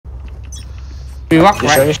We walk You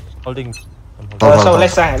right. sure? Holding. So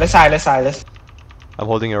left side. I'm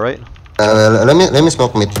holding it right. Let me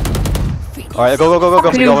smoke mid. Alright, go. We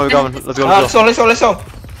going. Let's go. Let's go.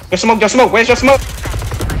 Your smoke. Where's your smoke?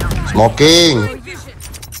 Smoking.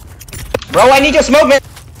 Bro, I need your smoke, man.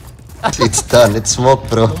 It's done. It's smoke,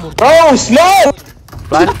 bro. Bro, smoke!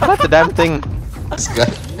 Plant the damn thing. This guy.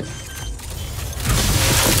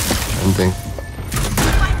 Something.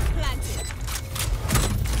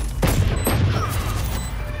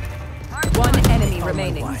 One enemy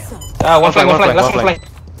remaining. One flank. Last one flank.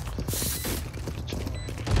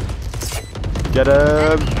 Get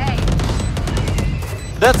him.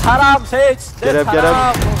 That's haram, Sage. Get him.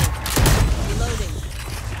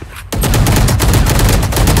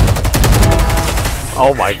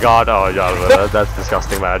 Oh my god, oh yeah, that's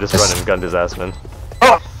disgusting, man. I just run and gunned his ass, man.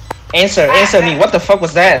 Oh! Answer me. What the fuck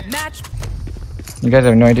was that? You guys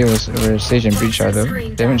have no idea where Sage and Breach are though.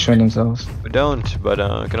 They haven't shown themselves. We don't, but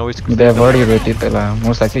can always. They have already rotated lah.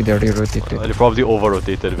 Most likely they already rotated. They probably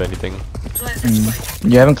over-rotated if anything.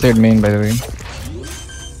 You haven't cleared main by the way.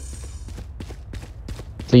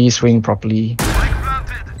 Please swing properly.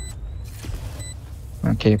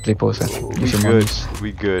 Okay, play post.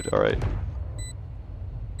 We good, alright.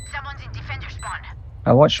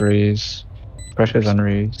 I watch Raze. Pressure's on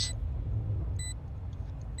Raze.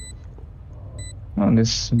 Oh,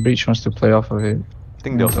 this Breach wants to play off of it. I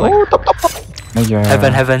think they'll flank. Oh, top. Yeah.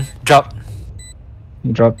 Heaven. Drop.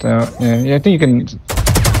 He dropped out. Yeah, I think you can. No. You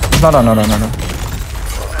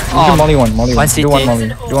do molly one. Do one molly.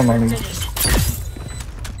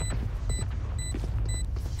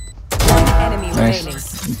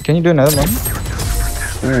 Nice. Can you do another one?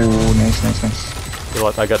 Ooh, nice. You know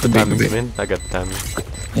what? I got the timing, man.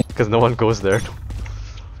 Because no one goes there.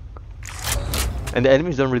 And the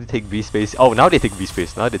enemies don't really take B space. Oh, now they take B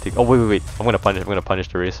space. Oh, wait. I'm gonna punish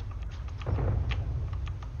the race.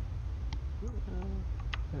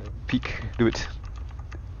 Peek. Do it.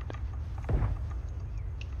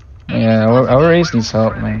 Yeah, our race needs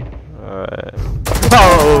help, man. Alright.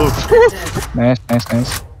 Oh! Nice.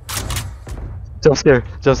 Just there.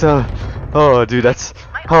 Oh, dude, that's.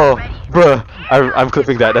 Oh, bruh. I'm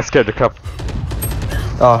clipping that. That scared the crap.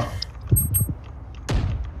 Oh.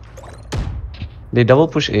 They double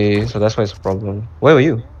push A, so that's why it's a problem. Where were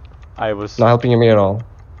you? I was not helping me at all.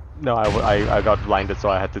 No, I got blinded, so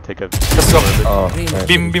I had to take a. Let's go. Oh, right.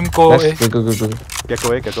 Bim go away. Go. Get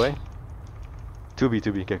away.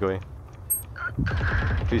 2B, get away.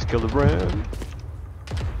 Please kill the brand.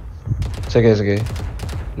 It's okay.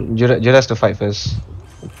 Jude has to fight first.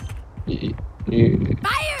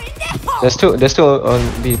 There's two on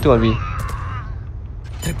B.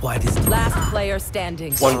 Last player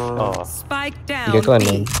standing. One. Oh. Spike down. Okay, go on,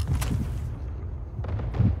 man.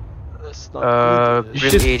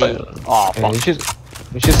 Grim 80. Oh, fuck.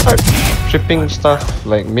 You should start tripping stuff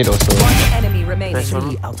like mid or so. One enemy remaining.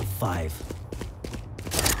 3 out of 5.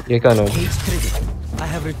 Yeah, go on. Cage triggered. I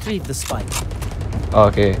have retrieved the spike. Oh,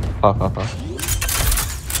 okay. Ha.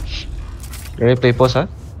 You ready to play post, huh?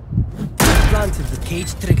 Planted the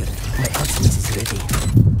cage trigger. My ultimate is ready.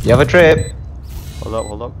 You have a trip.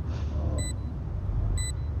 Hold up.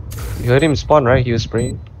 You heard him spawn, right? He was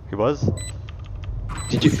spraying. He was?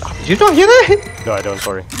 Did you not hear that? No, I don't,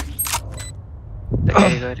 sorry.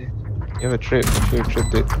 You have a trip. You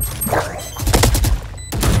tripped it.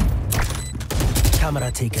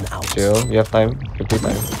 Camera taken out. Chill. You have time. Triple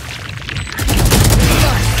time.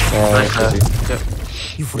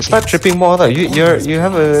 Start tripping more though. You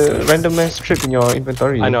have a randomized trip in your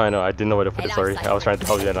inventory. I know. I didn't know where to put it, sorry. I was trying to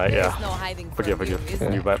tell you and Forgive. You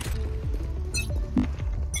bet.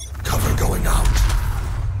 Cover going out.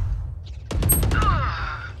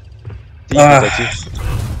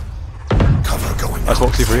 Cover going out. I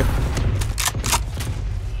smoke C for you.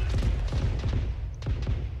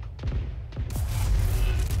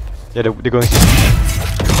 Yeah, they're going C.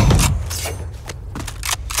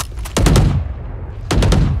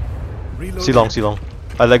 C long.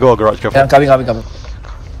 I let go of garage, careful. Yeah, I'm coming.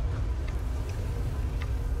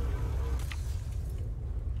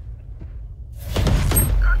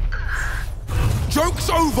 Joke's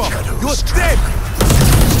over! You're dead!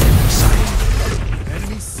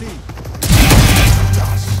 Enemy C.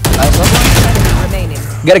 Enemy remaining.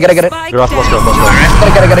 Get it. Spike Let's go.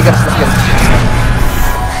 Get it.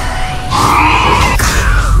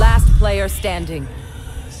 Last player standing.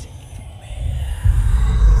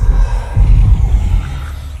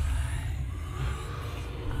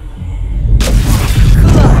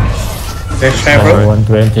 Next time, bro.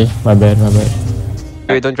 120. My bad.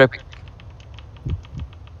 Wait, don't try.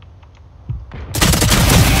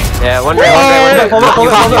 Yeah, one Fall right.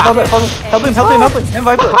 back. Help him. And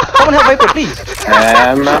Viper. Someone help Viper, please.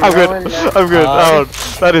 I'm good. I'm good. Oh,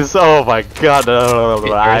 that is. Oh my god.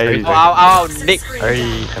 Ow, Nick.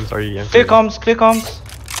 I'm sorry. Clear comms.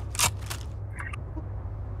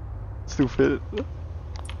 Stupid.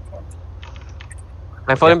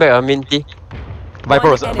 I'm falling back on Minty.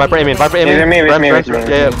 Viper aim in. With me.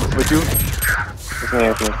 Yeah, with you.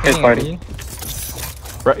 His party.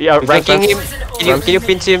 Yeah, right. Can you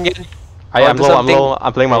pinch him again? I'm low.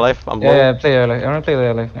 I'm playing my life. I'm low. Yeah, play your life. I wanna play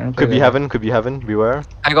their life. Could be heaven. Beware.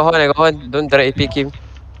 I go on. Don't try to pick him.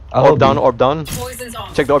 Orb down.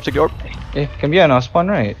 Check the orb. Yeah, can be an spawn,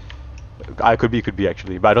 right? I could be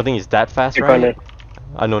actually, but I don't think he's that fast, right?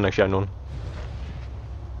 Unknown.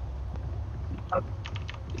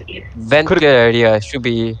 Vent clear area should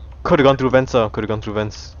be. Could've gone through vents. I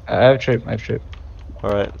have trip.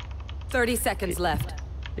 Alright. 30 seconds left.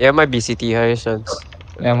 Yeah, it might be CT Harrison's.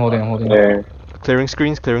 Yeah, I'm holding. Clearing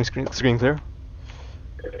screen clear.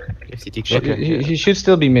 He should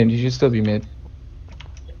still be mid.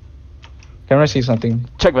 Camera sees something.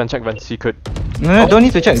 Check vents. He could. No, don't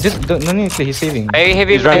need to check. Just don't need to. He's saving. I have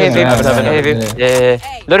him. Yeah.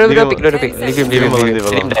 Don't pick. Leave him.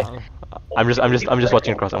 Let him die. I'm just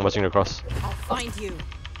watching across. I'll find you.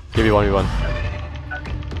 Give me 1v1.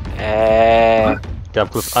 Yeah,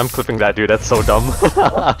 I'm clipping that dude. That's so dumb.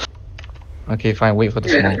 Okay, fine. Wait for the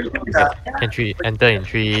smoke. Enter in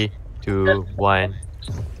 3, 2, 1.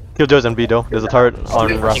 Killjoy's on B though. There's a turret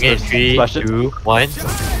on rafters. 3, 2, 1.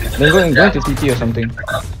 Then go into CT or something.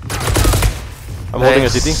 I'm holding a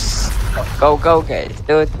CT. Go guys.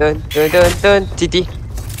 Don't. CT.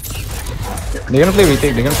 They're gonna play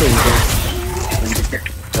retake.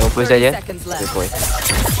 Don't push that yet. Seconds left. Good boy.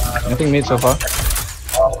 Nothing mid so far.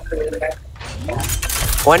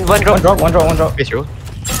 One drop. One drop. Face roll.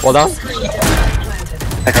 Wall down. One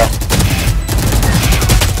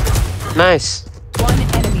Nice.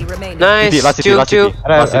 enemy remaining. Nice. Last CT.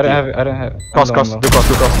 I don't have. Cross. Do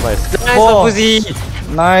cross. Nice. Nice, Oh. Uzi.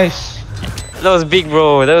 Nice. That was big,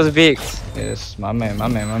 bro. Yes, my man.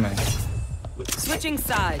 Switching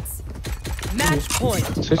sides. Match point.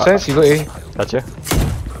 Switch sides, you go A. Gotcha.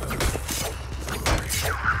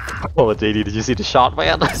 Oh, JD, did you see the shot,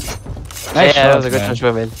 man? Nice Yeah, that shot, was a good man.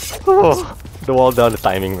 transfer, man. Oh, the wall down, the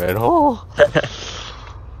timing, man. Oh.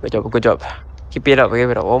 Good job. Keep it up.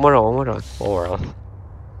 One more round. Oh,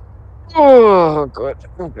 Oh, God.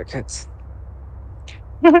 Oh, my God.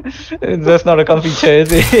 That's not a comfy chair,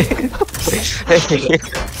 is it? I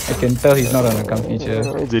can tell he's not on a comfy chair.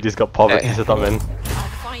 JD's got poverty set up, man. I'll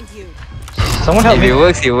find you. Someone help If me. it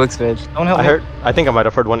works, man. Someone help me. I think I might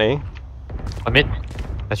have heard 1A. One mid.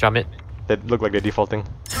 Let's try mid. They look like they're defaulting.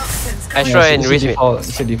 Astra and Reese mid.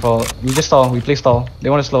 It's a default. We just stall. We play stall. They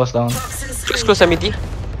want to slow us down. Close MT.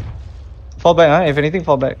 Fall back, huh? If anything,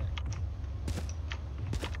 fall back.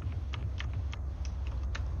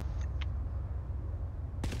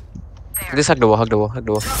 Just hug the wall.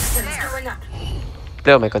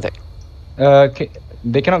 Clear my contact.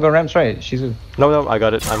 They cannot go ramps, right? Shizu. No, I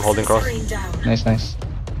got it. I'm holding cross. Nice.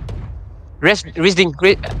 Reese ding.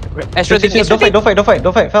 Astra ding. Don't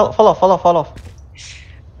fight. Fall off.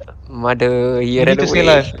 Mother, he You ran need to stay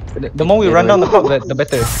away. alive. The more we run down the clock, the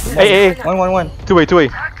better. Hey. 1. 2A.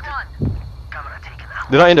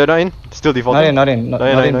 They're not in. Still defaulting. Not in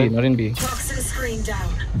B.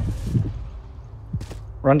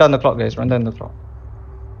 Run down the clock, guys.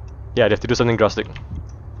 Yeah, they have to do something drastic.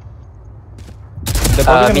 They're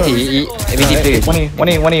probably gonna- MT play. 1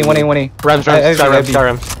 A. Rams.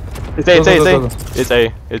 Skyrams. It's A. Go.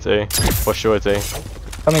 It's A. For sure, it's A.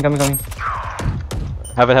 Coming.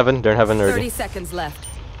 Heaven. They're in heaven 30 already. seconds left.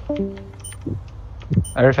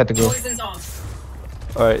 Arif had to go.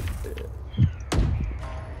 Alright.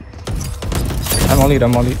 I'm on lead. Oh,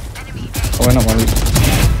 we're not on lead.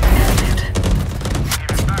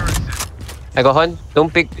 I got horn.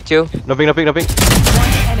 Don't pick. Chill. No ping. One enemy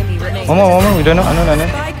remaining. One more. We don't know. I know.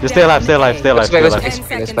 Spike Just stay alive. down A. Go back. 10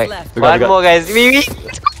 seconds left. We got- One more, guys. We.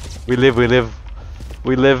 We live.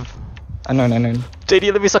 I know.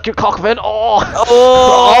 JD, let me suck your cock, man. Oh!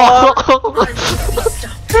 Oh!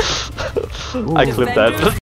 I clipped that.